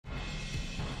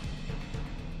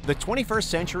The 21st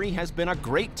century has been a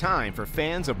great time for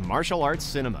fans of martial arts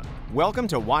cinema. Welcome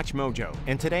to Watch Mojo,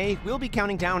 and today we'll be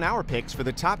counting down our picks for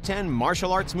the top 10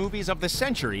 martial arts movies of the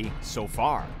century so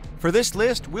far. For this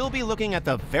list, we'll be looking at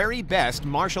the very best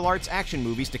martial arts action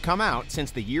movies to come out since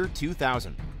the year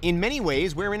 2000. In many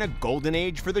ways, we're in a golden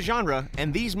age for the genre,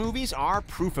 and these movies are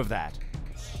proof of that.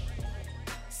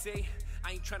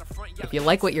 If you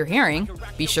like what you're hearing,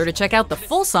 be sure to check out the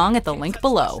full song at the link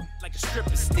below.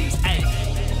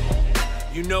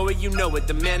 You know it,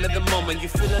 the man of the moment. You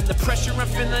feeling the pressure, I'm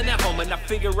feeling at home. And I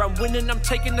figure I'm winning, I'm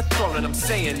taking the throne. And I'm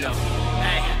saying no,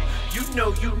 hey, you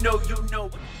know.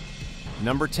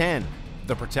 Number 10,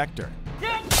 The Protector.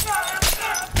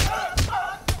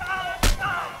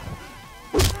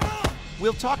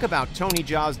 We'll talk about Tony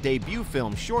Jaa's debut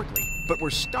film shortly, but we're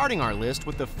starting our list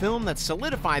with the film that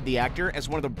solidified the actor as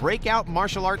one of the breakout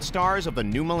martial arts stars of the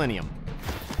new millennium.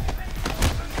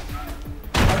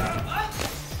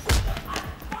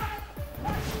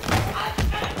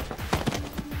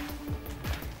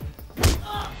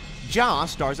 Jaa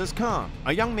stars as Kong,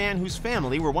 a young man whose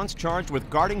family were once charged with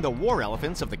guarding the war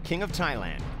elephants of the King of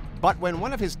Thailand. But when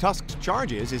one of his tusked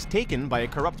charges is taken by a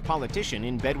corrupt politician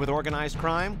in bed with organized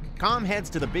crime, Kong heads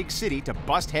to the big city to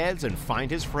bust heads and find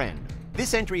his friend.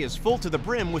 This entry is full to the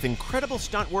brim with incredible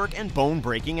stunt work and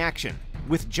bone-breaking action,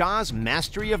 with Jaa's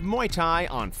mastery of Muay Thai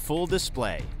on full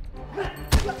display.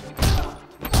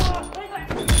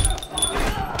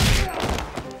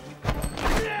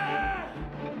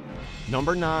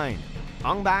 Number 9,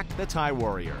 Ong Bak the Thai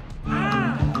Warrior.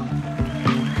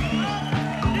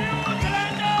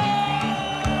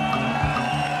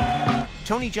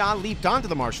 Tony Jaa leaped onto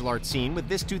the martial arts scene with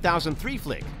this 2003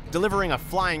 flick, delivering a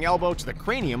flying elbow to the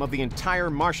cranium of the entire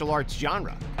martial arts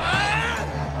genre.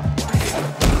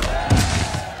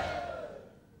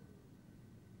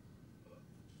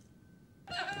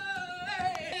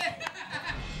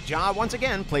 Jaa once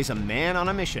again plays a man on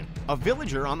a mission, a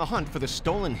villager on the hunt for the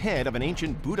stolen head of an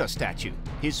ancient Buddha statue.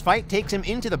 His fight takes him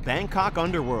into the Bangkok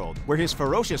underworld, where his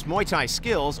ferocious Muay Thai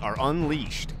skills are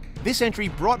unleashed. This entry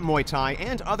brought Muay Thai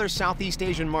and other Southeast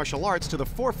Asian martial arts to the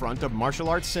forefront of martial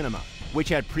arts cinema, which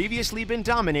had previously been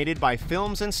dominated by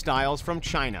films and styles from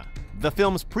China. The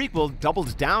film's prequel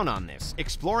doubled down on this,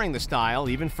 exploring the style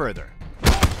even further.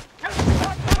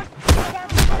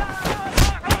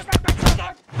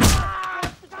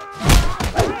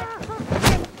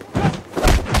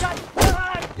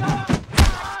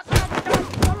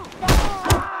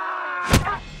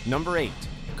 Number 8,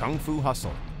 Kung Fu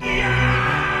Hustle.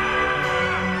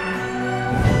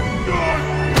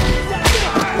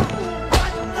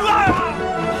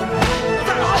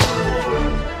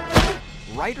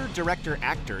 Writer, director,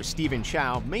 actor Stephen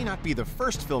Chow may not be the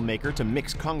first filmmaker to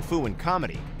mix kung fu and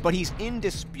comedy, but he's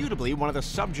indisputably one of the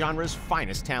subgenre's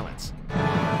finest talents.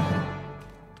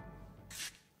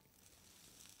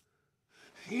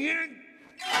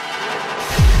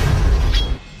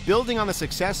 Building on the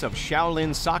success of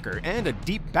Shaolin Soccer and a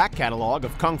deep back catalog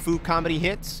of kung fu comedy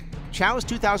hits, Chow's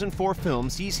 2004 film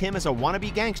sees him as a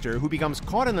wannabe gangster who becomes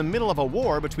caught in the middle of a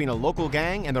war between a local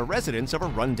gang and the residents of a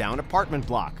rundown apartment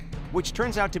block, which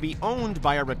turns out to be owned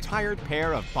by a retired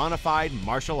pair of bona fide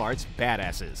martial arts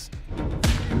badasses.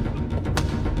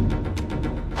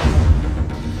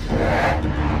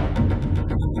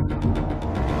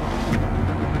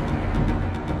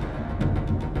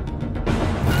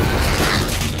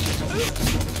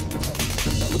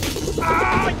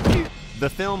 The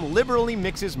film liberally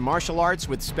mixes martial arts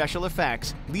with special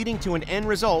effects, leading to an end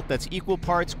result that's equal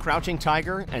parts Crouching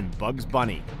Tiger and Bugs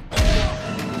Bunny.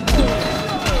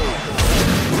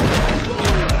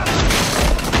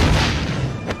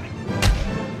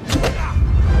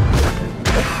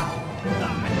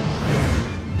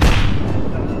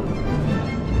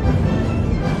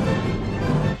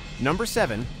 Number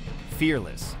 7,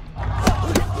 Fearless.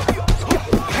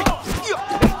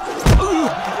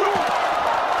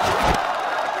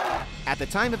 At the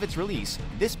time of its release,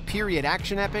 this period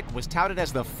action epic was touted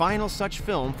as the final such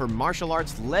film for martial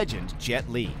arts legend Jet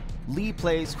Li. Li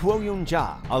plays Huo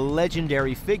Yun-ja, a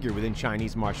legendary figure within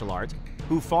Chinese martial arts,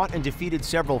 who fought and defeated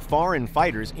several foreign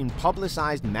fighters in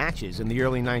publicized matches in the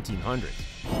early 1900s.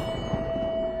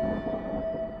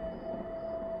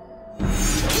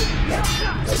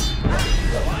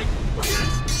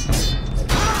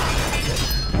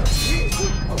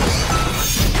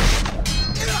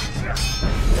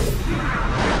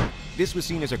 This was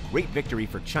seen as a great victory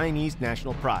for Chinese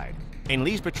national pride, and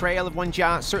Li's portrayal of Wen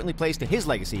Jia certainly plays to his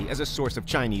legacy as a source of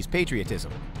Chinese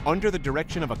patriotism. Under the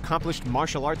direction of accomplished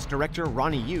martial arts director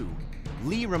Ronnie Yu,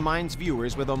 Lee reminds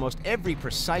viewers with almost every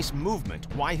precise movement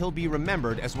why he'll be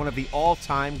remembered as one of the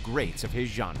all-time greats of his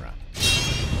genre.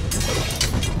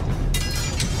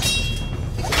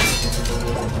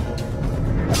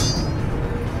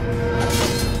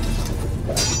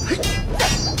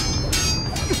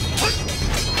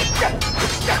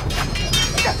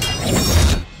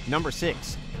 Number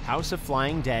 6. House of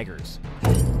Flying Daggers.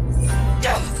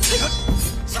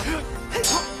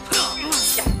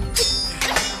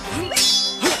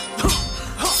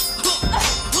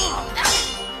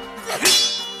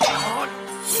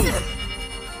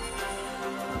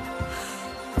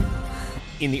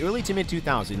 In the early to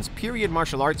mid-2000s, period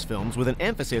martial arts films with an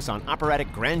emphasis on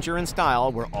operatic grandeur and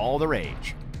style were all the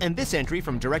rage. And this entry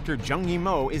from director Zhang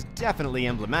Yimou is definitely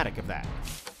emblematic of that.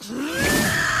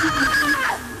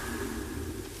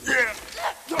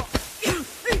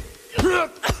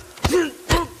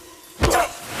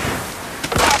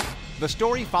 The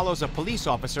story follows a police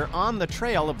officer on the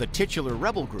trail of the titular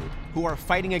rebel group who are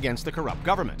fighting against the corrupt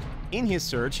government. In his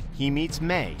search, he meets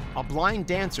Mei, a blind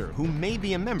dancer who may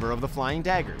be a member of the Flying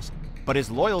Daggers. But his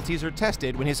loyalties are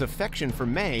tested when his affection for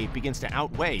Mei begins to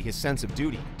outweigh his sense of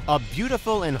duty. A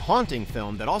beautiful and haunting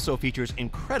film that also features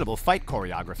incredible fight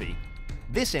choreography.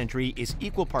 This entry is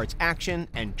equal parts action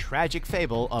and tragic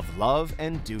fable of love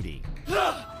and duty.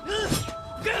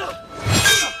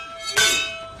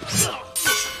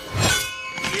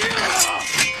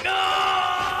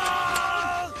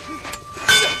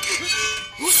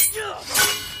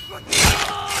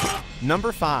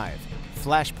 Number 5.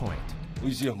 Flashpoint.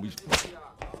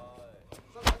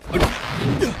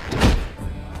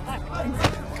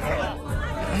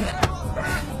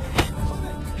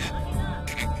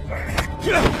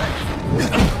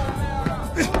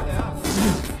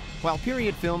 While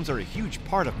period films are a huge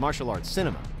part of martial arts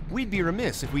cinema, we'd be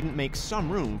remiss if we didn't make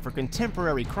some room for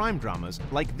contemporary crime dramas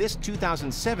like this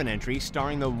 2007 entry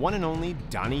starring the one and only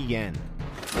Donnie Yen.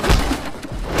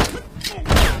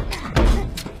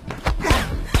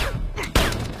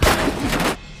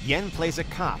 Yen plays a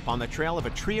cop on the trail of a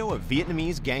trio of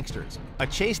Vietnamese gangsters, a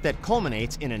chase that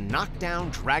culminates in a knockdown,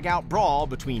 drag-out brawl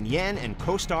between Yen and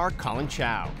co-star Colin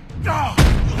Chow.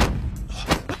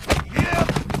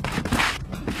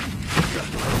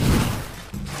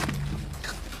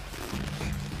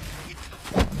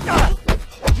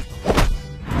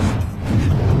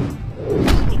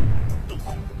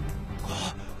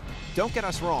 Don't get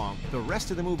us wrong, the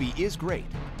rest of the movie is great,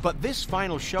 but this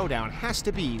final showdown has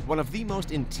to be one of the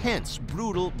most intense,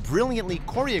 brutal, brilliantly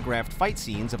choreographed fight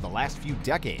scenes of the last few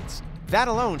decades. That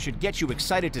alone should get you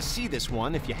excited to see this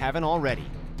one if you haven't already.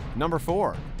 Number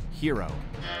 4. Hero.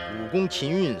 武功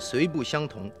勤运虽不相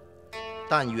同，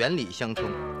但原理相通，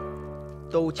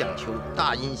都讲求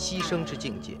大音牺牲之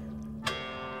境界。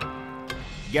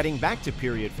 Getting back to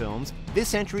period films,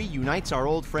 this entry unites our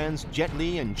old friends Jet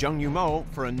Li and Zhang Yimou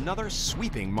for another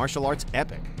sweeping martial arts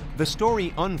epic. The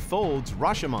story unfolds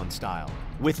Rashomon style,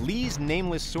 with Li's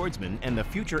nameless swordsman and the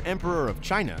future emperor of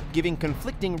China giving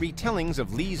conflicting retellings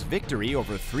of Li's victory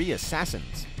over 3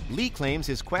 assassins. Li claims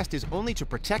his quest is only to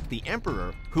protect the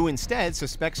emperor, who instead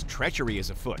suspects treachery is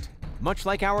afoot. Much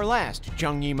like our last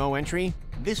Zhang Yimou entry,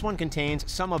 this one contains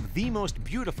some of the most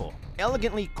beautiful,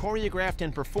 elegantly choreographed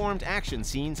and performed action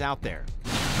scenes out there.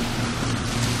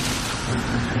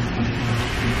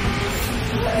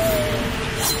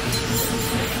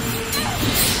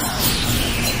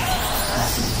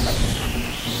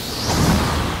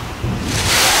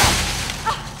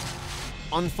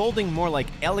 Unfolding more like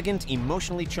elegant,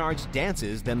 emotionally charged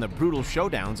dances than the brutal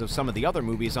showdowns of some of the other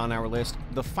movies on our list,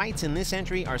 the fights in this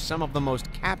entry are some of the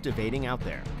most captivating out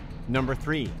there. Number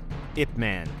 3. Ip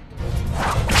Man.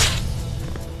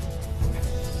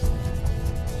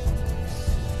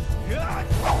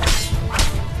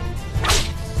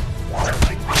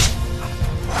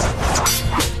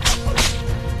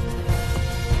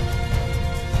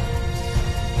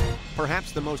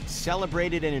 Perhaps the most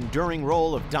celebrated and enduring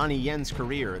role of Donnie Yen's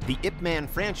career, the Ip Man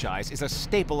franchise is a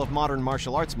staple of modern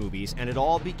martial arts movies, and it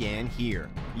all began here.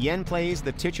 Yen plays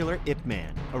the titular Ip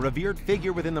Man, a revered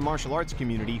figure within the martial arts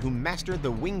community who mastered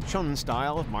the Wing Chun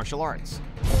style of martial arts.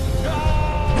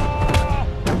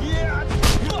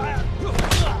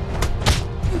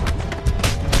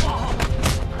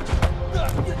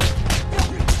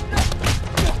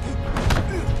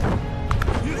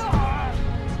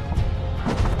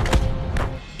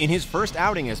 In his first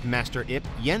outing as Master Ip,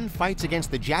 Yen fights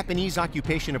against the Japanese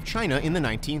occupation of China in the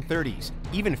 1930s,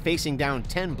 even facing down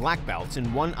 10 black belts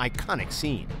in one iconic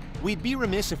scene. We'd be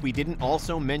remiss if we didn't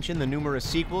also mention the numerous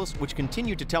sequels which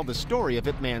continue to tell the story of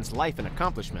Ip Man's life and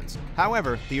accomplishments.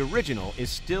 However, the original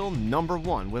is still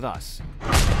 #1 with us.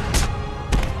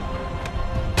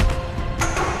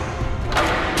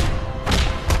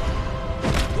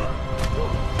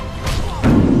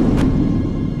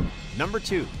 Number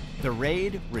 2, The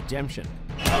Raid Redemption.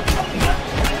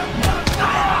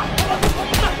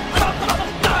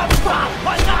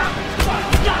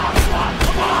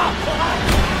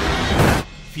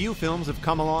 Few films have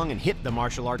come along and hit the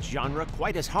martial arts genre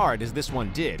quite as hard as this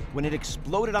one did when it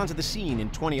exploded onto the scene in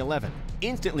 2011,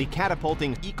 instantly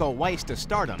catapulting Iko Uwais to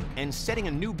stardom and setting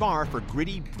a new bar for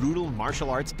gritty, brutal martial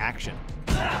arts action.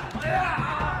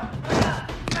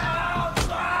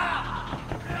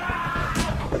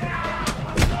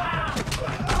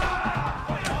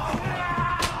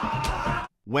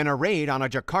 When a raid on a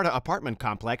Jakarta apartment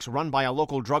complex run by a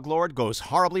local drug lord goes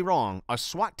horribly wrong, a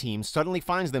SWAT team suddenly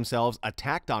finds themselves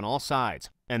attacked on all sides.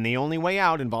 And the only way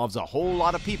out involves a whole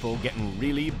lot of people getting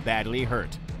really badly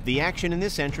hurt. The action in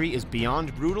this entry is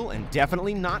beyond brutal and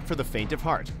definitely not for the faint of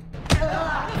heart.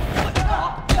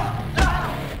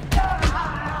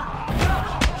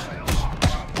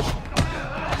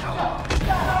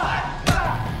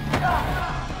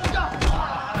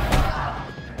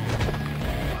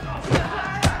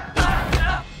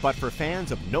 But for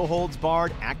fans of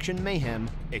no-holds-barred action mayhem,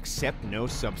 accept no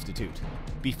substitute.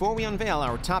 Before we unveil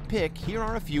our top pick, here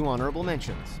are a few honorable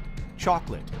mentions.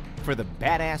 Chocolate, for the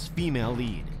badass female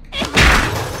lead.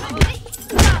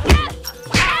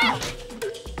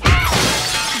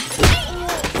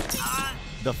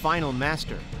 The Final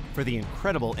Master, for the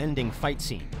incredible ending fight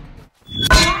scene.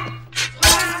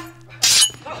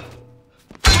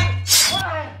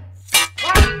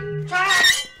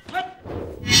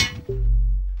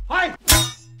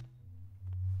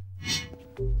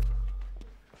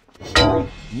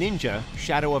 Ninja,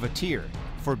 Shadow of a Tear,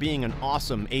 for being an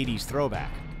awesome 80s throwback.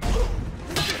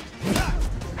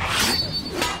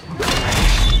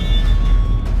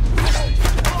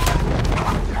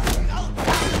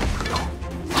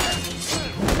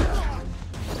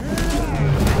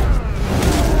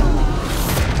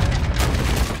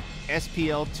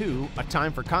 SPL2, A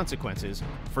Time for Consequences,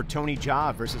 for Tony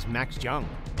Jaa versus Max Jung.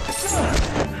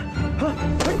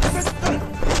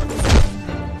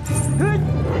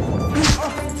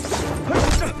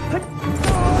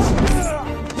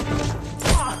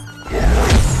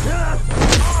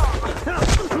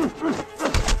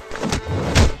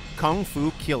 Kung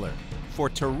Fu Killer, for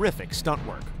terrific stunt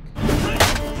work.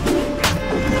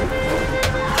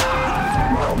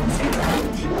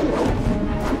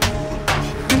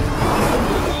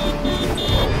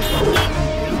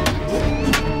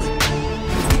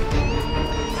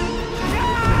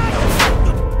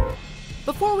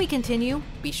 Before we continue,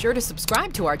 be sure to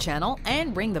subscribe to our channel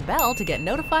and ring the bell to get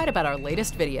notified about our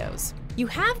latest videos. You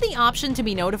have the option to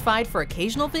be notified for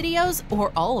occasional videos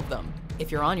or all of them. If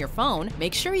you're on your phone,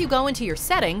 make sure you go into your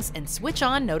settings and switch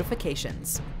on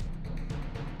notifications.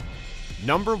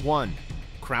 Number 1,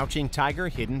 Crouching Tiger,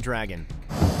 Hidden Dragon.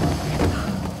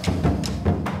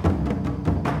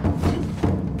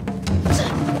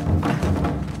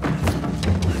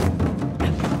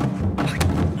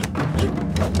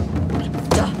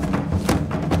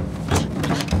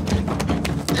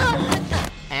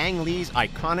 Ang Lee's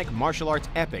iconic martial arts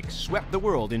epic swept the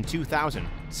world in 2000,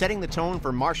 setting the tone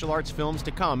for martial arts films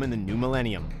to come in the new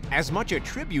millennium. As much a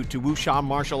tribute to wuxia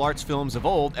martial arts films of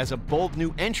old as a bold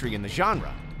new entry in the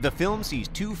genre, the film sees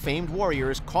two famed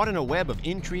warriors caught in a web of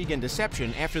intrigue and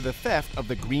deception after the theft of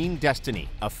the Green Destiny,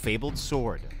 a fabled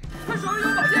sword.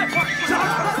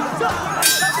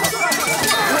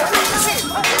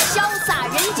 潇洒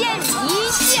人间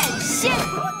一线牵，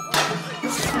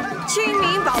清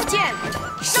明宝剑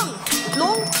圣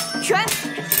龙拳。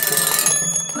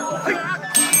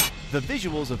 The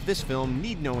visuals of this film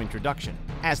need no introduction,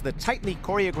 as the tightly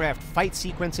choreographed fight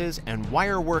sequences and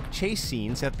wire-work chase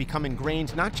scenes have become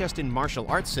ingrained not just in martial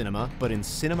arts cinema, but in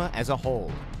cinema as a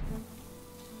whole.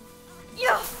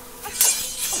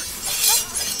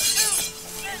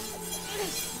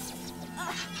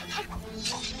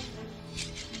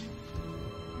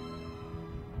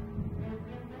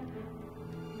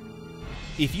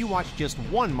 If you watch just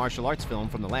one martial arts film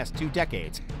from the last 2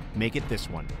 decades, make it this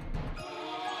one.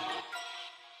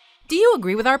 Do you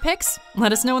agree with our picks?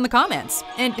 Let us know in the comments.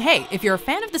 And hey, if you're a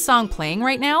fan of the song playing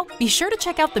right now, be sure to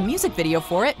check out the music video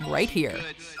for it right here.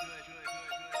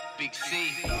 Big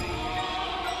C,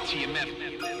 TMF.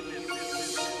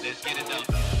 Let's get it done.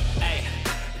 Hey,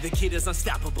 the kid is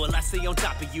unstoppable. I stay on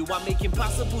top of you. I make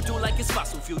impossible do like it's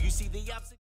fossil fuel. You see the opposite.